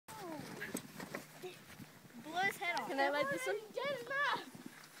Can I light this one?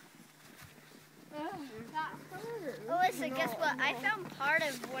 Alyssa, guess what? I found part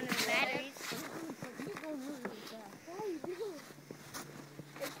of one of the batteries.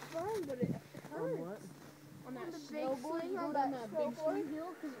 It's fun, but it hurts. On what? On that snowboard, you go down that big swing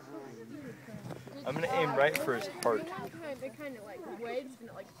hill. I'm gonna aim right for his heart. They kind of like wedged and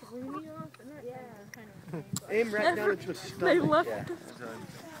it like threw me off. And that kind of Aim right down into his stomach. They left. Yeah.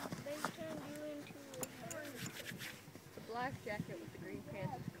 The black jacket with the green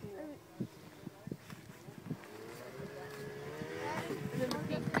pants is cool. And then the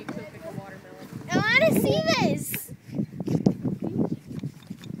pink makes up like a watermelon. I want to see this.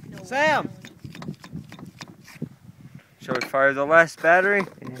 No Sam! Shall we fire the last battery?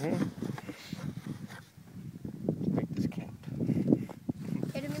 Mm-hmm. Make this count.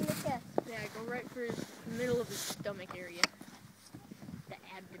 Hit him in the chest. Yeah, go right for his middle of his stomach area. The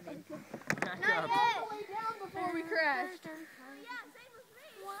abdomen. Not yet. Before we crashed.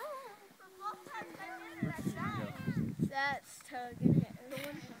 That's tugging it.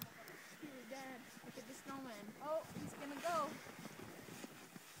 Look at the snowman. Oh, he's gonna go.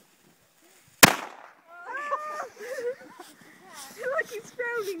 Look, he's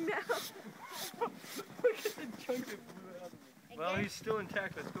frowning now. Look at the chunk that blew out. Well, he's still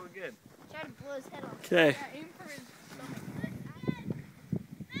intact. Let's go again. Try to blow his head off. Okay. Yeah, aim for his stomach.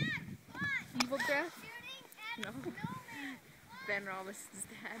 Evil Craft? No. Ben Robinson's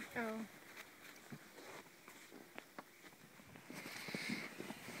dad. Oh.